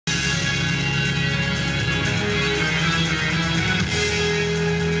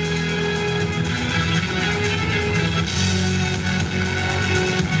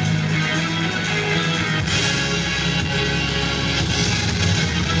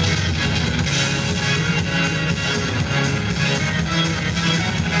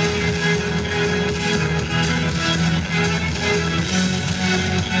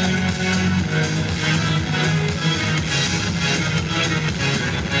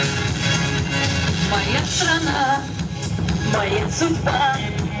моя судьба,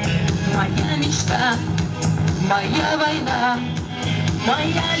 моя мечта, моя война,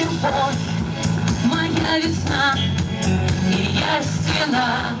 моя любовь, моя весна, и я стена.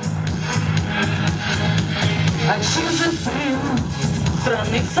 Отчим же сын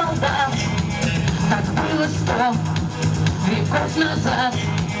странных солдат, так было 100 веков назад.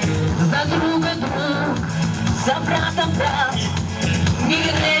 За друга друг, за брата брат,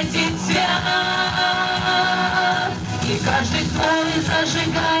 мир летит свят. И каждый свой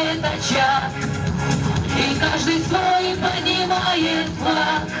зажигает очаг, и каждый свой поднимает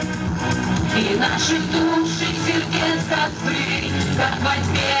флаг. И наших душ и сердец костры, как во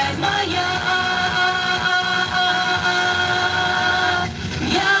тьме моя.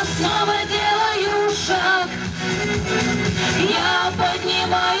 Я снова делаю шаг, я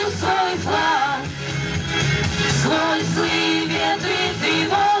поднимаю свой флаг. Сквозь злые ветры,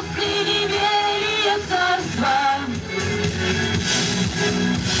 тревог и неверия царства.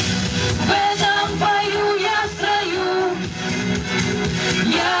 В этом бою я в строю,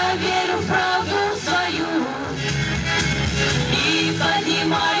 я верю в правду свою и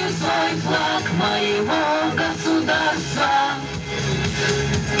поднимаю свой флаг моего государства.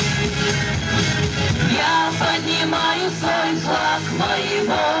 Я поднимаю свой флаг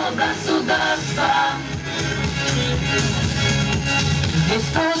моего государства. Здесь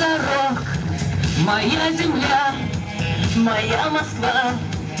 100 дорог, моя земля, моя Москва,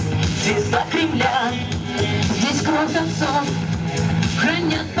 звезда Кремля. Здесь кровь отцов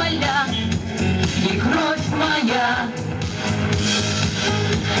хранят поля, и кровь моя.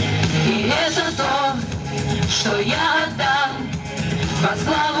 И это то, что я отдам во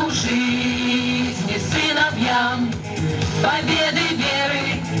славу жизни сыновьям. Победы веры,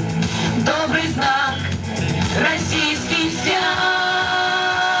 добрый знак, российский стяг.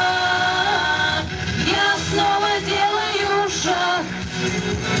 Я снова делаю шаг,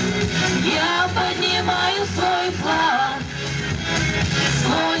 я поднимаю свой флаг.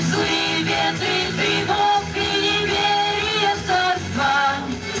 Сквозь злые ветры, тревог и неверия царства.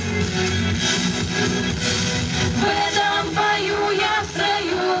 В этом бою я в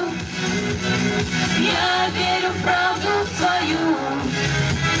строю, я верю в правду свою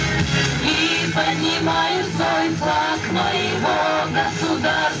и поднимаю свой флаг моего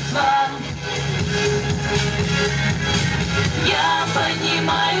государства. Я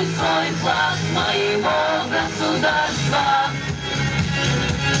поднимаю свой флаг моего государства.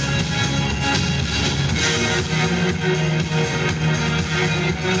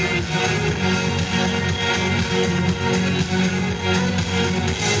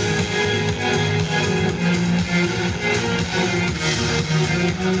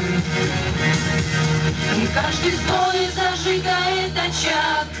 И каждый свой зажигает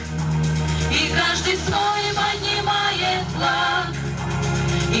очаг, и каждый свой поднимает флаг.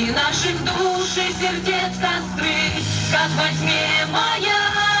 И наших душ и сердец костры, как во тьме моя.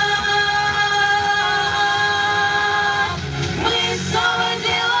 Мы снова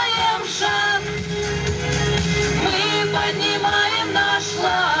делаем шаг, мы поднимаем наш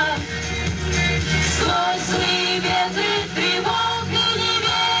флаг. Сквозь злые ветры, тревог и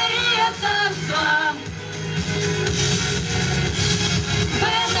неверия царства. В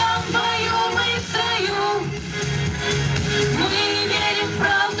этом бою мы в строю, мы верим в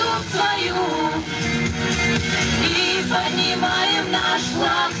правду свою и поднимаем наш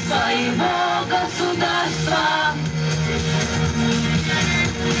флаг своего государства.